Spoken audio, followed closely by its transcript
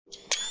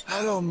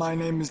Hello, my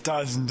name is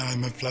TazMann.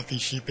 I'm a fluffy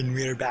sheep, and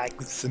we're back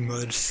with some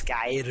more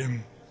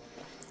Skyrim.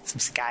 Some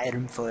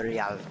Skyrim for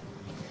real.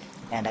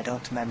 And I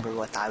don't remember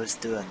what I was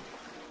doing.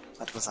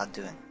 What was I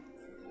doing?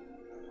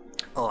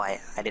 Oh, I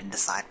didn't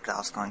decide what I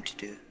was going to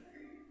do.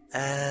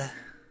 I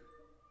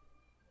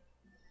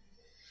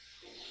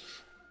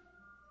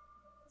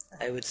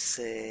would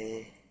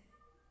say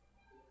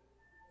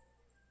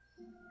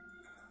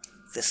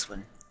this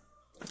one.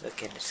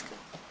 Okay, let's go.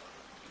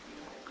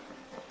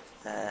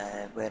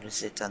 Where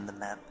is it on the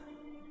map?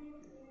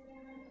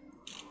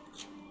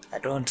 I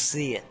don't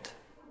see it.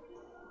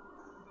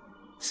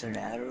 Is there an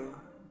arrow?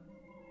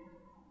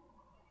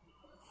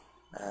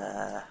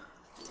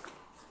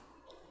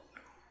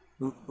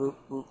 Whoop, whoop,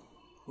 whoop,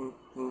 whoop,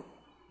 whoop.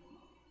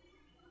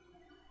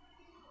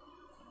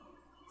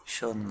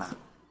 Show the map.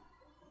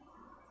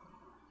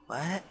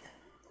 What?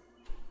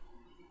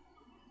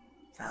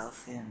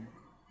 Falcon.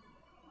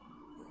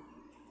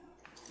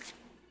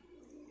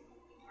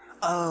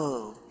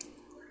 Oh!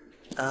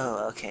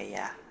 Oh, okay,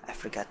 yeah. I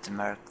forgot to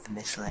mark the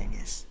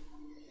miscellaneous.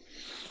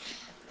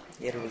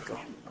 Here we go.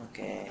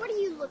 Okay. What are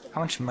you looking for?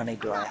 How much money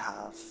do I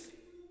have?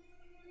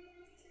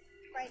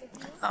 Right,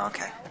 if you Oh,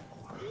 okay.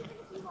 even if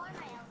you are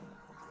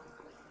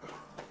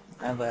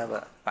my own.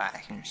 But I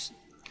can just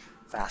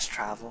fast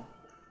travel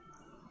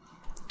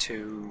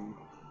to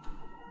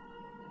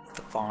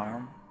the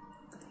farm.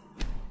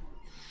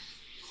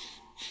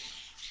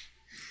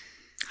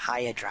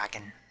 Hiya,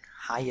 dragon.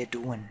 How you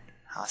doing?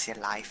 How's your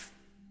life?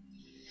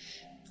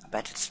 I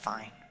bet it's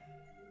fine.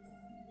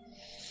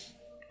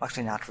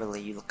 Actually, not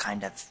really. You look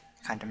kind of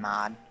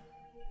mad.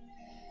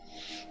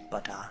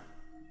 But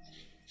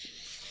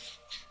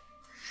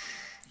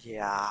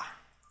yeah.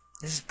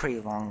 This is a pretty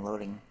long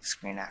loading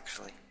screen,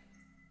 actually.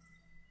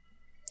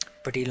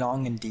 Pretty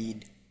long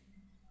indeed.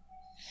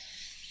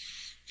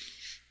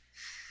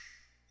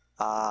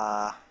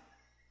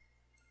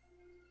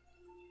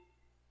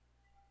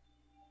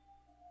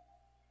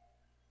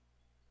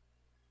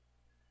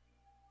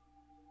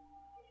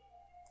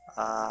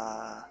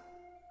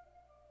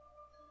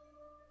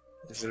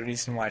 Is there a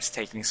reason why it's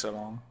taking so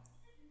long?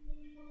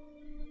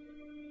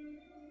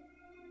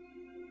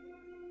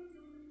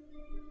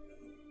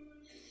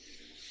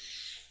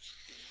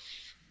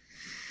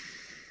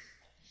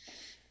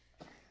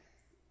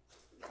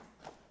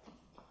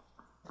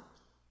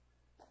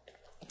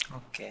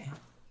 Okay.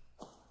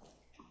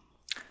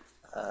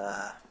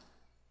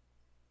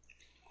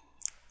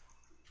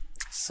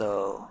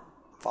 So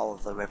follow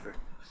the river.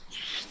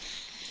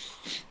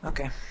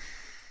 Okay.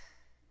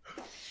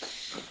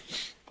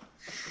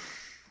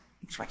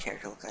 What's my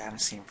character look like? I haven't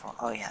seen him for.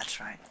 Oh yeah,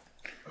 that's right.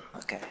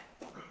 Okay.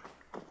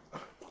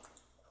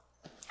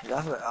 I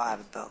have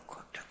a bow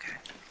equipped. Okay.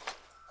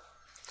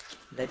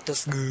 Let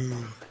us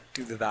go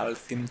to the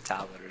Valthim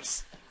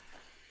Towers.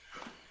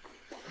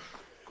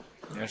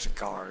 There's a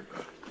guard.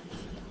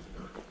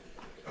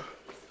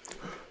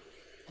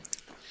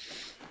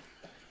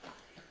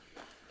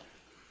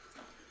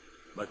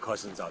 My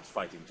cousin's out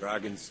fighting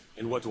dragons,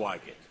 and what do I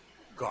get?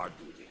 Guard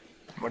duty.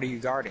 What are you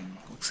guarding?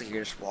 Looks like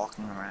you're just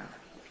walking around.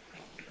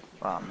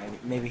 Well,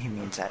 maybe he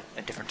means at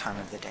a different time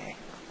of the day.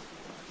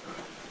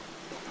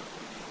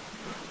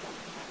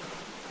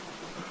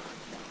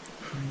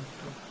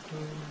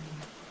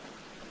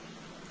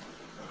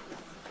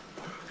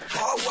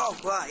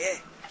 Whoa, yeah.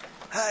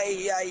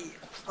 Hey.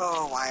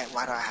 Oh,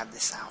 why do I have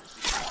this out?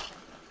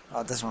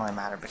 Oh, it doesn't really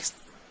matter because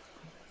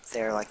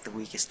they're like the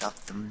weakest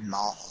of the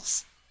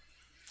malls.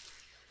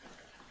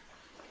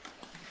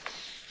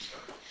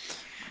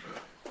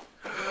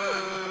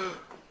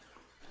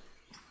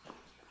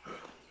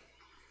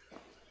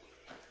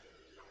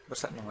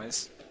 What's that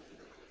noise?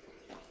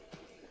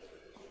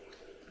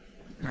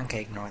 Okay,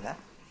 ignore that.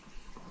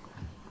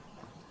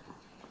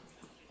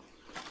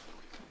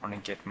 I want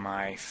to get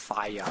my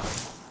fire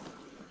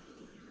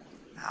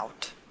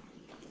out.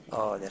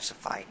 Oh, there's a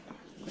fight.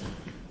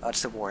 Oh,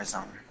 it's the war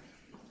zone.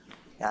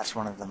 That's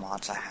one of the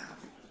mods I have.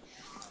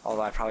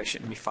 Although I probably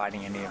shouldn't be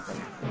fighting any of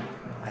them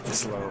at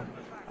this low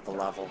of a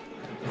level.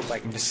 Hope I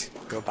can just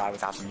go by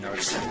without them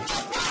noticing.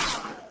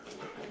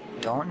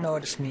 Don't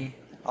notice me.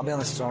 I'll be on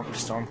the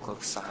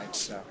Stormcloak side,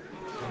 so.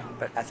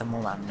 But at the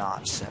moment I'm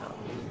not, so.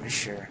 Pretty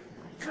sure.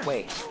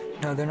 Wait.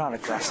 No, they're not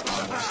aggressive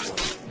on me,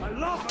 actually.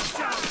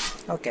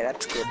 Okay,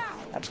 that's good.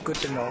 That's good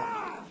to know.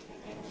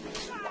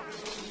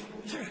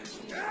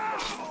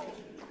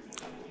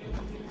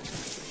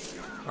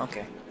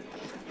 Okay.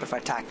 But if I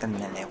attack them,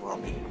 then they will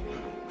be.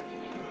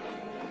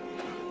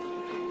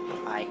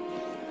 Hi.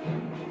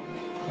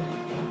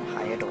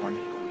 How you doing?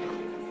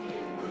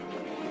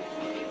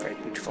 Very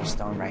beautiful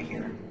stone right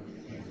here.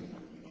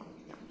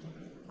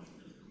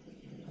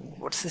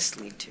 What's this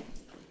lead to?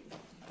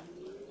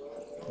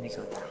 Let me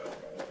go down.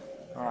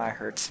 Oh, I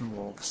heard some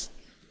wolves.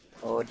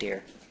 Oh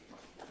dear.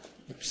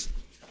 Oops.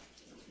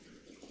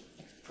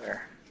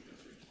 Where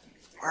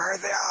are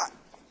they at?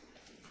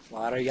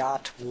 What are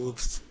yacht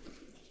wolves?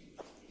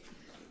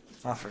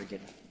 Oh, forget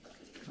it.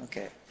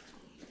 Okay.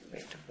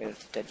 Wait,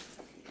 did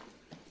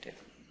it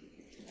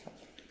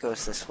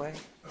goes this way?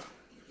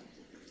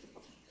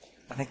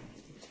 I think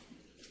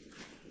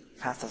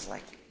path is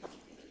like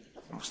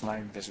almost not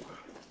invisible.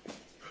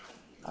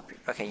 Up here.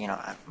 Okay, you know,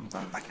 I'm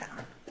going back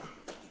down.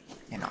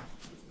 You know.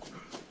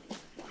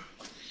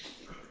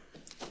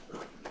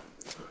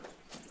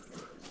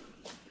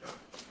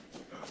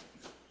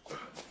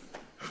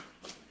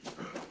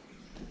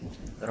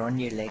 Run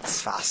your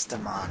legs faster,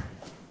 man.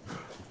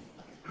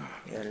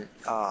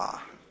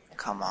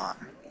 Come on.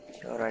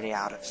 You're already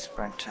out of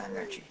sprint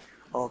energy.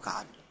 Oh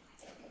god.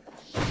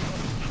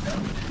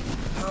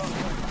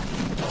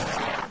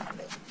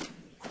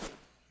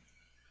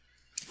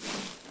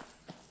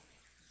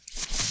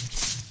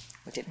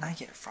 But didn't I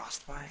get a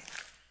frostbite?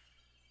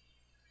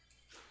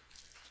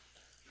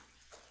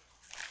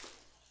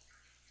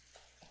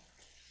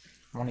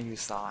 I want to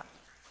use that.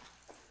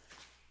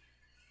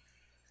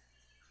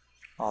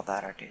 Oh,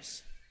 that it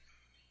is.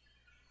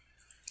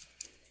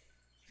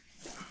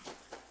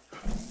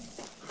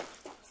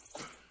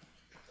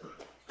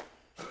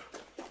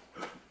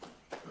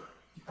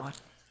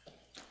 What?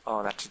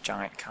 Oh, that's a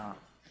giant cat.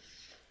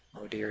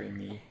 Oh dearie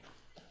me.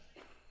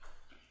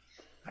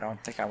 I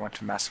don't think I want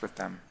to mess with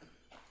them.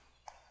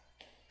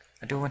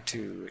 I do want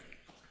to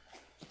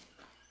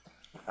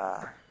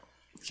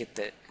get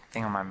the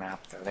thing on my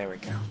map though. There we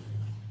go.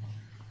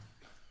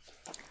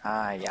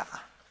 Yeah.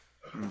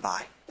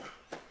 Bye.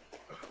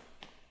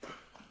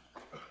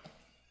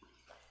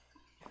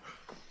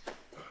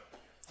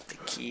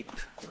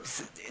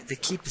 The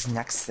keep is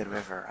next to the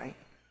river, right?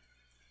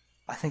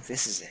 I think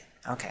this is it.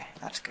 Okay,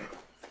 that's good.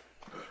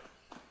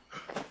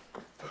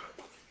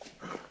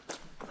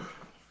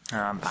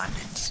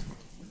 Bandits.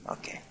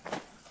 Okay.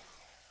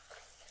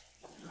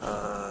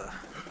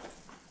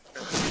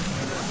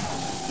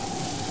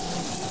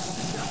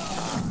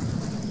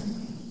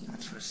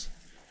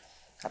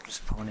 That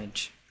was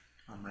ponage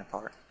on my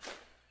part.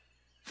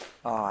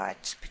 Oh, I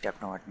just picked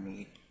up no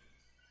meat.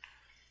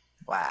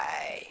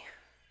 Why?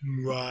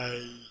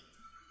 Why?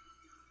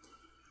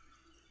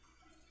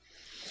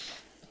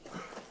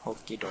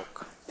 Okie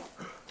doke.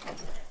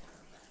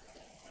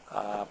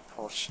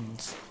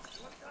 Potions.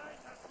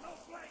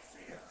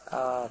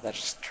 That's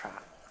just a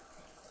trap.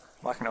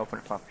 Well, I can open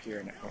it up here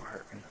and it won't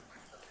hurt me.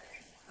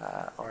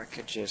 Or I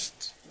could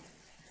just...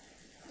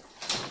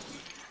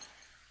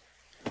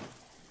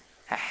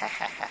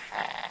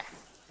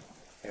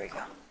 There we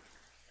go.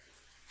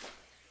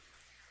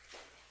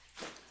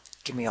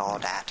 Give me all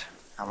that.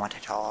 I want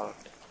it all.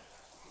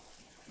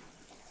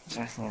 Is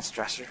there anything in this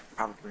dresser?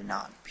 Probably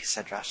not. Piece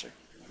of dresser.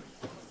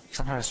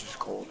 Sometimes it's just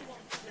cold.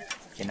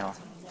 You know.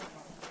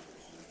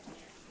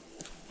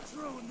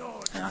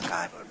 Oh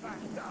god.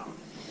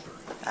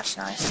 That's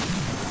nice.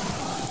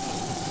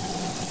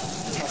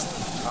 Test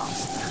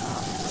across the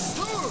house.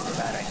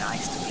 Very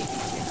nice to be,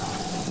 you know.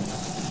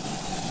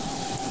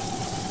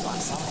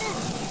 Want some?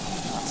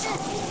 Want some?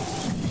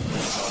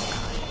 Oh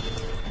god.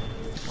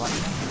 What?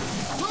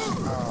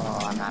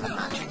 Oh, I'm out of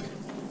magic.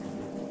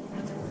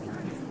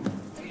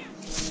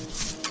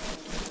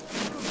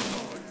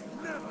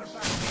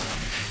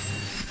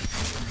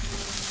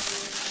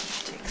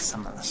 Take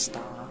some of the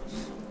stuff.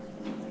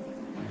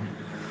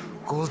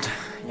 Good.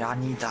 Yeah, I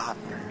need that.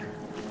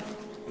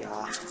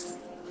 Yeah.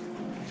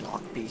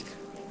 Lockpick.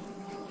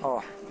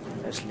 Oh,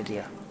 there's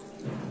Lydia.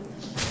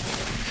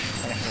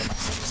 I hear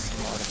myself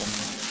louder than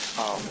me.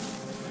 Oh,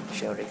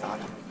 she already got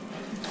him.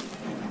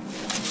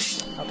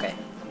 Okay.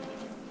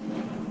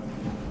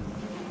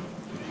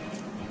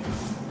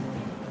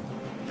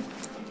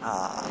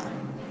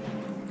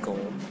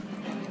 Gold.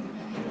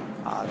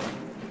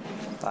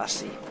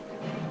 Classy.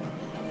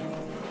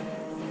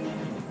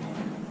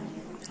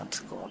 Let's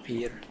go up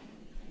here.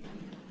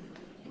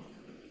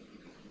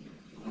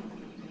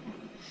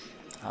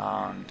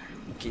 And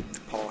get the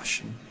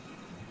potion.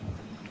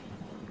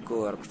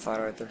 Go up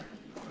further.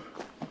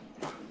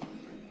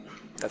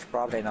 There's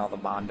probably another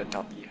bandit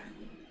up here.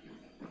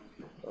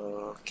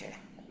 Okay.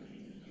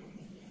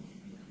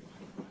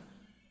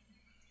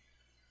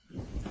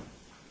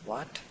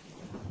 What?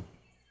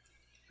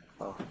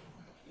 Oh.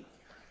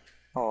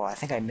 Oh, I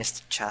think I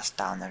missed a chest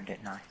down there,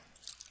 didn't I?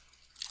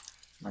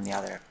 On the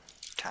other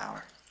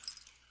tower.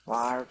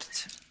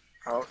 What?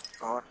 Oh,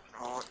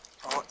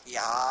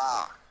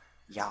 yeah.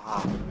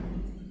 Yeah.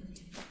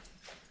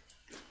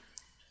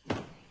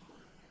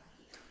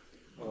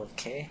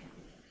 Okay.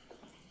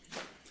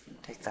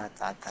 Take that.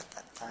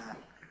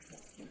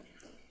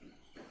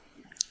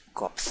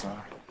 Go up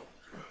some.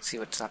 See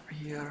what's up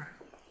here.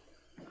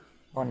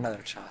 Oh,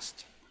 another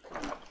chest.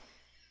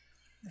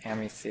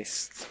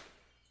 Amethyst.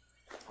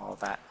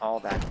 All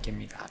that, give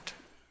me that.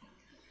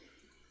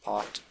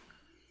 Pot.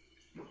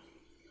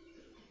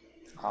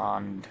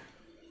 And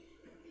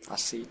a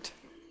seat.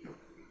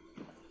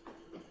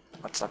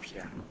 What's up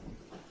here?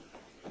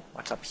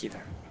 What's up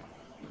here?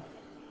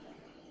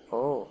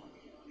 Oh.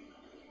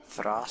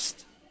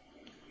 Frost.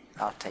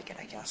 I'll take it,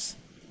 I guess.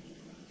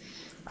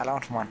 I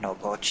don't want no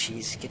goat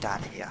cheese. Get out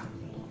of here.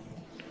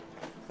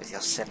 With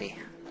your silly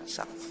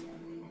self.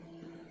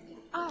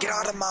 Oh. Get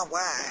out of my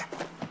way!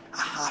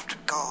 I have to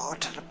go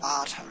to the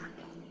bottom.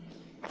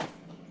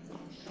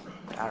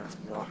 Get out of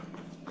the door.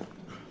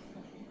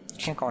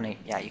 can't go any.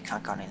 Yeah, you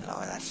can't go any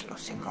lower. That's low,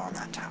 so you can go on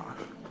that tower.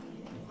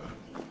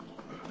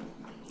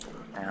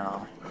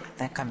 Now, I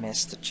think I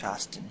missed the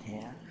chest in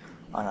here.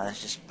 Oh no,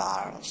 there's just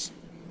barrels.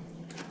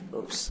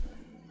 Oops.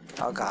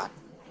 Oh god.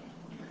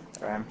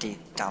 They're empty.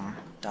 Dumb.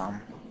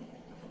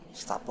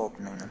 Stop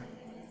opening them.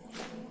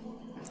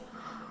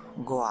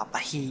 Go up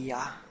here.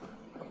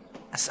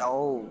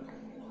 So.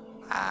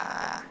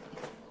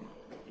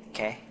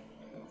 Okay.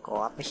 Go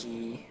up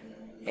here.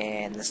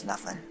 And there's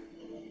nothing.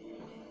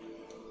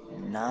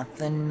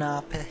 Nothing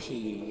up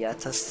here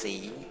to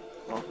see.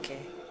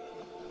 Okay.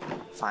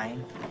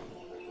 Fine.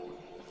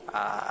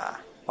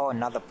 Oh,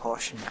 another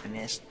portion I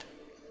missed.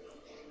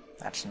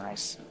 That's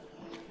nice.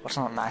 Well, it's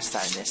not nice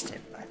that I missed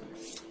it, but...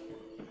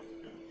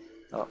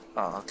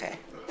 Oh, okay.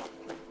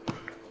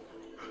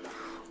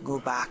 Go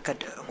back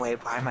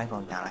wait, why am I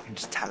going down? I can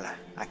just tell her.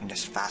 I can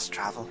just fast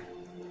travel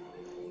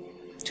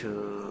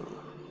to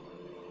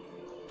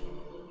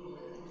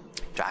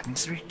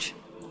Dragon's Reach.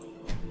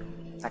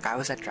 Like I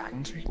was at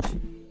Dragon's Reach.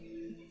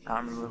 I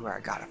don't remember where I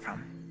got it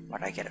from. Where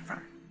did I get it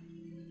from?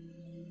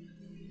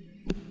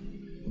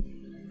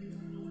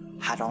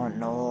 I don't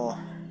know.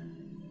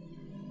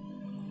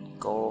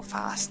 Go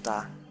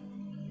faster.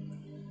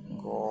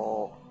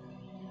 Go.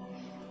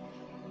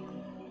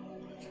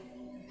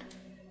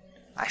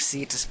 I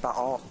see it spot.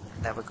 Oh,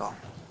 there we go.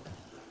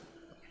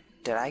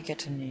 Did I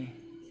get any?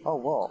 Oh,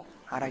 whoa!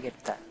 How'd I get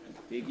that?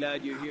 Be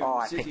glad you're here. Oh,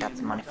 I picked up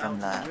the money from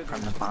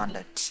the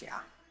bandits. Yeah.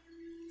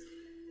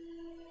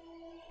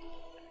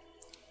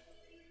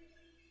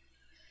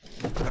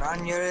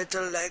 Run your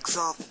little legs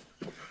off.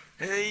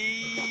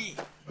 Hey.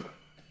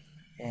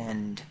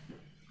 And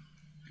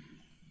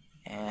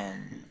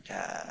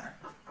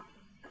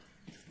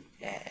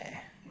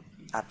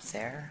up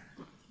there.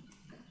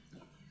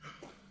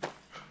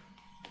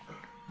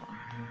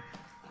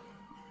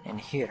 And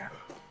here.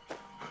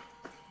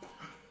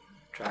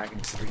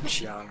 Dragon's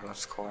Reach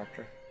Yalro's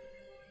quarter.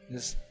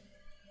 This.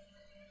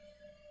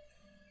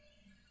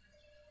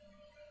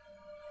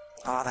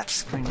 Oh, that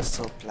screen is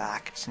so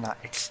black. It's not.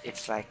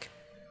 It's like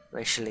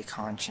racially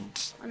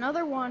conscious.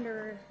 Another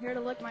wanderer here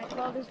to lick my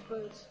father's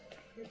boots.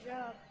 Good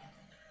job.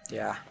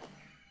 Yeah,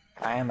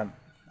 I am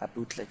a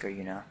bootlicker,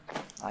 you know.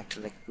 I like to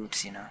lick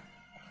boots, you know.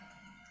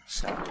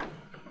 So.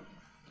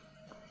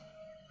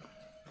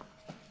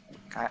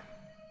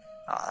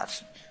 Oh,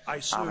 that's. I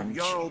serve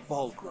Jarl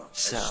Balgruuf as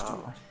So.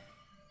 steward.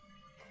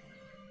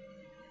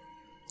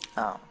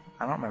 Oh,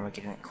 I don't remember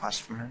getting a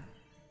quest from him.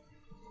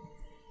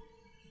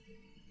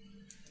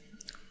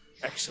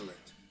 Excellent.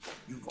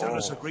 You've done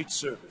us a great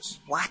service.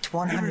 What?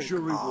 100? Here's your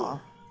reward.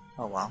 Aw.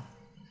 Oh well.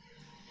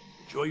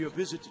 Enjoy your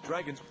visit to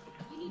Dragon's.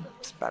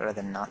 It's better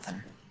than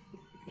nothing.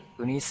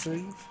 Who needs to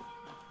leave?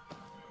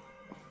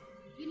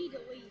 You need to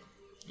leave.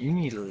 You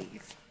need to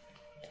leave.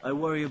 I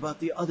worry about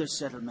the other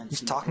settlements.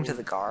 He's talking to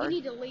the You guard.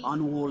 need to leave.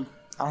 Unwalled.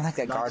 I don't think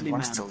that guard Likely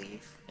wants man. to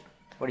leave.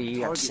 What do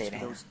you have to Targets say for to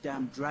him? those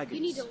damn dragons.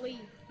 You need to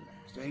leave.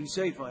 Staying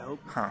safe, I hope.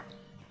 Huh.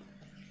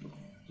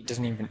 He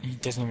doesn't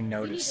even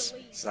notice.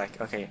 leave. He's like,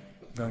 okay,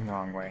 I'm going the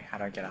wrong way. How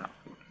do I get out?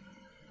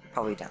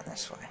 Probably down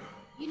this way.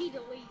 You need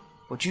to leave.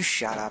 Would you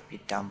shut up, you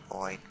dumb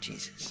boy?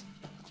 Jesus.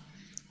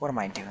 What am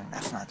I doing?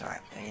 That's not the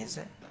right way, is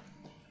it?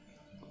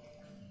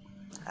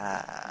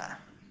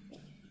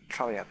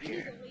 Probably up You need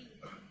here. to leave.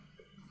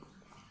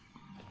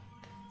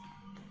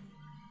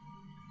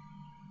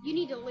 You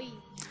need to leave.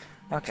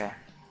 Okay.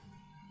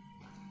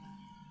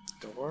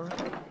 Door?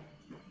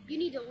 You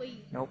need to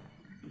leave. Nope.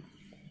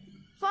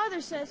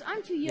 Father says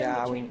I'm too young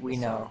Yeah, to we change we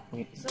the know.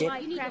 sword. We So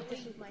I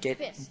practice with my get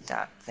fists.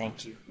 that.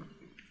 Thank you.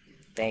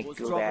 Thank Was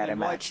you traveling very right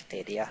much,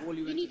 Lydia. Pull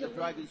you You into need the to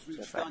Dragon's leave. Reach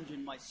That's right.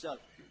 dungeon myself.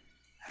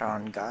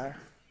 Rongar.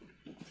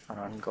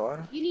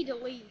 Rongor. You need to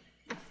leave.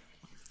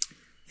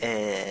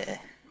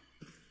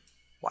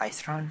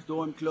 Wythron?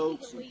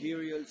 Stormcloaks,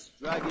 Imperials,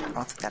 dragons. I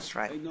don't think that's the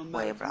right Ain't no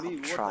way, matter but to me I'll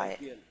what try they it.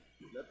 kill.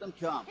 Let them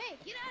come. Hey,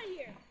 get out of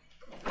here.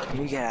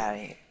 You get out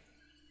of here.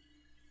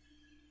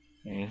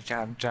 You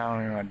stop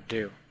telling me what to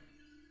do.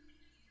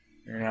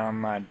 You're not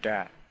my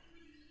dad.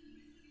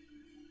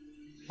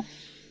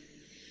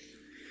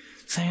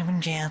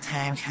 Serving jail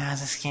time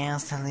causes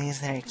scales to lose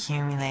their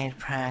accumulated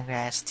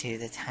progress to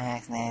the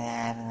tax.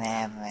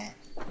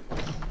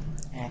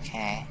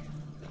 Okay.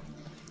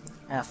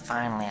 Oh,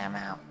 finally I'm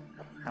out.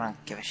 I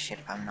don't give a shit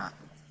if I'm not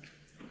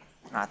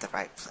at the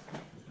right place.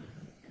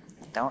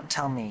 Don't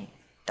tell me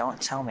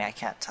I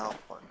can't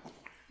teleport,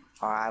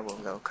 or I will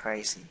go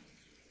crazy.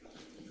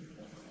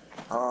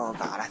 Oh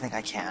god, I think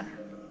I can.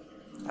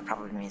 That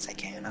probably means I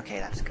can. Okay,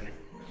 that's good.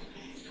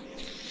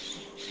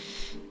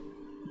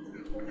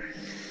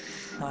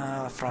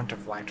 Front of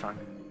Whiterun.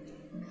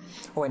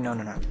 Oh wait,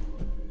 no.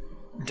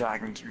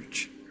 Dragon's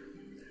Reach.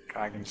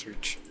 Dragon's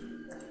Reach.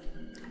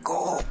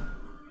 Go!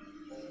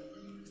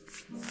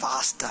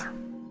 Faster.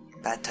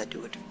 Better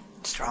do it.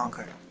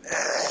 Stronger.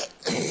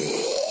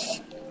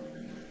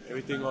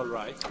 Everything all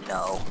right?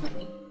 No.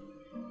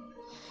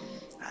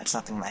 That's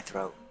nothing in my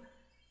throat.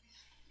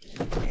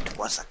 It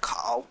was a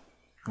cow.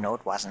 No,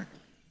 it wasn't.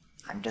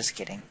 I'm just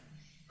kidding.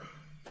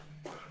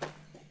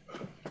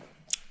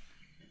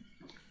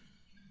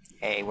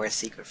 Hey, where's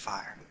Secret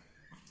Fire?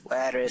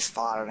 Where is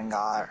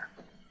Farengar?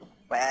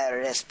 Where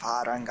is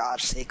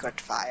Farengar's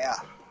Secret Fire?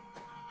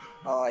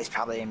 Oh, he's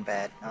probably in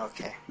bed.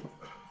 Okay.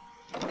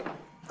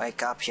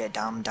 Wake up, you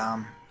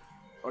dum-dum.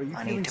 Are you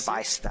I feeling need to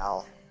buy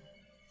spell.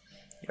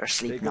 Your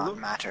sleep Take a not look.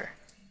 matter.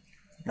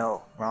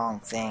 No, wrong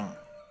thing.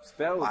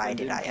 Spells Why and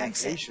did I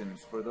exit?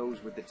 incantations for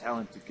those with the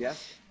talent to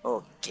guess?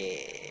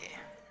 Okay.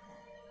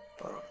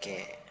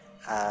 Okay.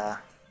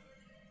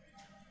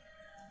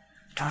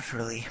 Don't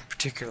really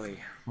particularly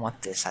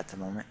want this at the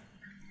moment.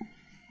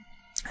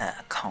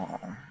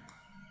 Calm.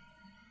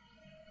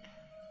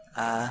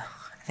 I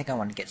think I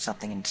want to get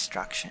something in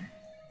destruction.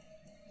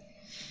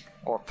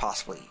 Or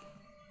possibly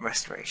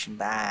restoration.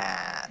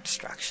 Bad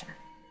destruction.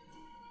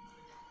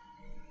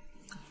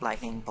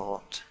 Lightning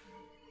bolt.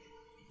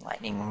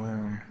 Lightning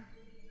rune.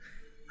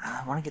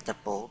 I want to get the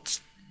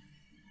bolts,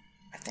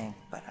 I think,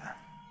 but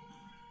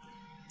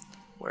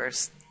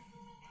where's...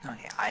 Oh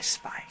yeah, Ice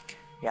Spike.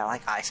 Yeah, I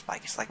like Ice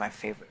Spike. It's like my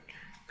favorite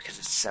because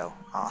it's so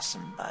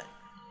awesome, but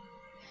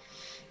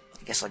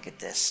I guess I'll get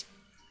this.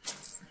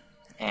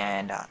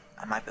 And I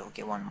might be able to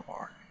get one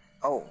more.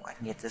 Oh, I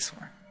can get this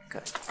one.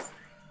 Good.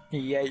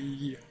 Yay!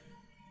 You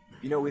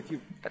know, if you...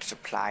 Let's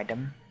apply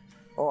them.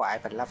 Oh, I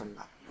have a level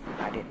up.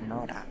 I didn't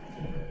know that.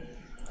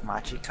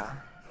 Magica.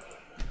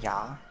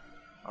 Yeah.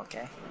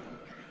 Okay.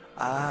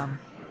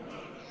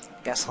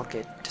 Guess I'll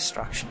get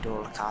Destruction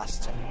Dual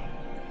Casting.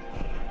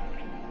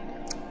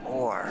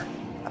 Or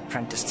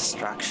Apprentice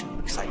Destruction,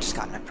 because I just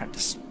got an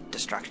Apprentice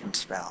Destruction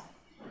spell.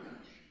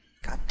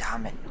 God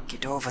damn it,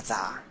 get over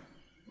there.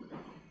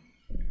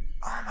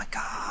 Oh my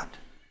god.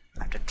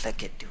 I have to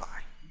click it, do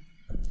I?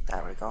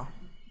 There we go.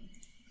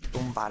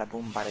 Boom bada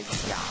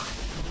yeah.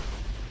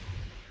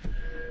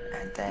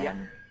 And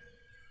then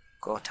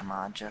go to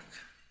magic.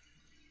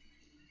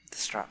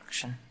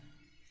 Destruction.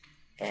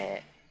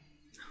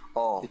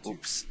 Oh,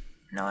 oops.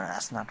 No,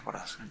 that's not what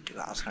I was going to do.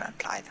 I was going to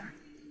apply them.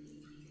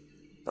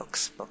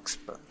 Books.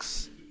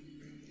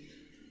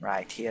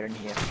 Right, here and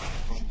here.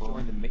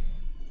 Boom, boom.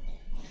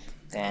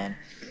 Then,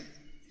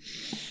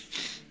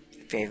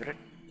 favorite.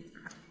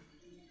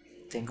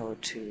 Then go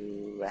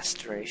to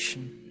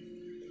restoration.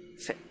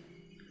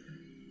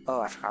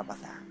 Oh, I forgot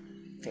about that.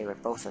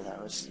 Favorite both of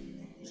those.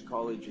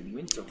 College in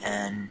Winter.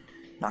 And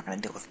not going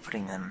to deal with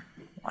putting them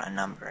on a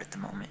number at the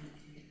moment.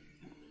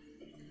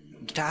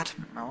 That?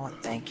 Oh,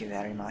 thank you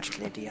very much,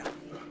 Lydia.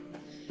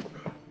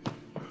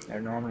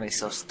 They're normally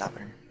so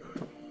stubborn.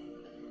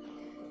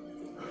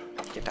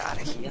 Get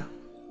out of here.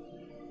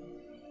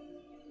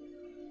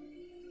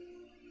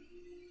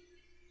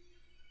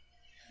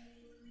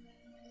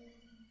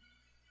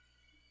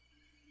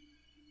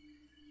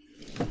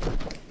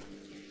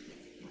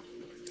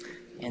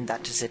 And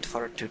that is it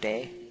for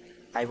today.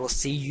 I will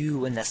see you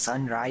when the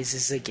sun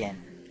rises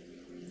again.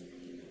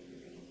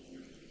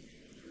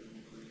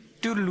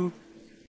 Toodaloo.